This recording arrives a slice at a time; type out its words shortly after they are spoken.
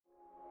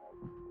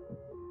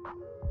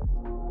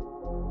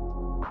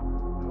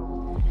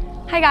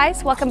Hi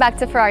guys, welcome back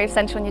to Ferrari of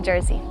Central New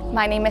Jersey.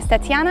 My name is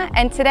Tatiana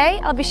and today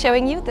I'll be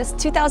showing you this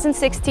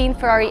 2016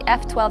 Ferrari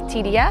F12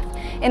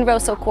 TDF in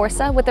Rosso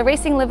Corsa with the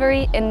racing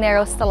livery in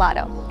Nero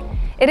Stellato.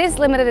 It is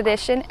limited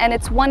edition and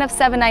it's one of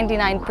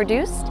 799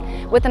 produced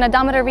with an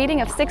odometer reading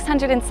of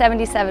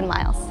 677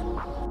 miles.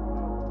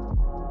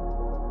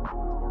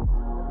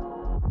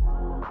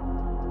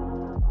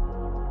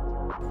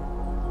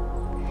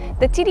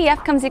 The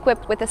TDF comes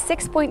equipped with a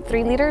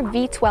 6.3-liter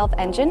V12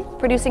 engine,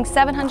 producing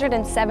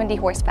 770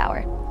 horsepower.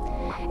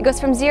 It goes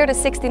from 0 to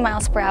 60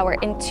 miles per hour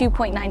in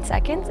 2.9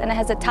 seconds, and it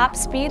has a top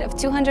speed of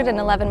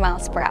 211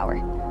 miles per hour.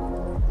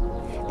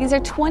 These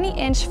are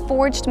 20-inch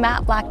forged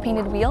matte black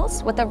painted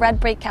wheels with a red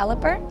brake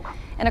caliper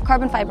and a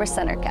carbon fiber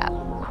center cap.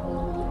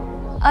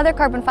 Other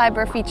carbon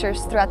fiber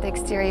features throughout the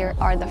exterior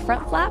are the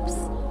front flaps,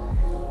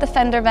 the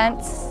fender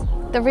vents,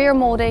 the rear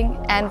molding,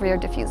 and rear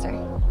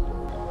diffuser.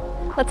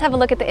 Let's have a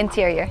look at the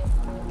interior.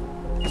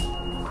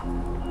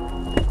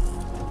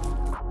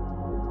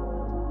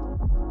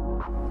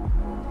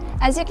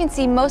 As you can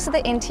see, most of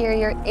the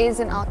interior is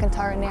in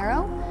Alcantara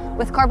Nero,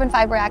 with carbon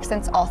fiber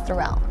accents all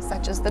throughout,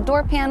 such as the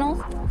door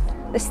panel,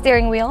 the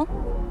steering wheel,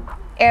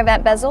 air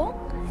vent bezel,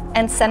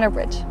 and center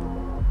bridge.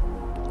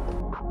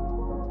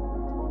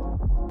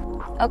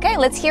 Okay,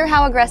 let's hear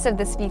how aggressive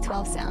this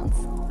V12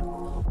 sounds.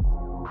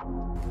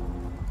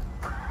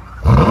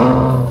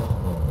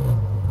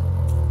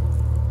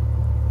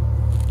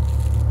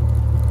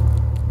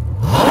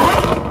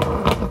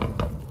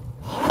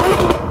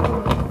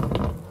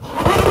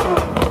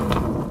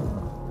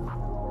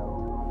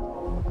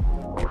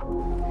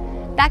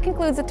 That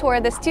concludes the tour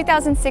of this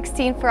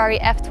 2016 Ferrari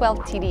F12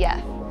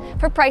 TDF.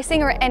 For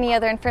pricing or any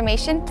other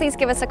information, please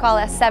give us a call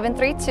at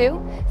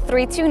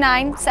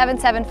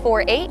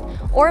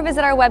 732-329-7748 or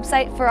visit our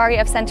website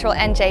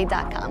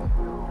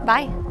ferrariofcentralnj.com.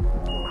 Bye.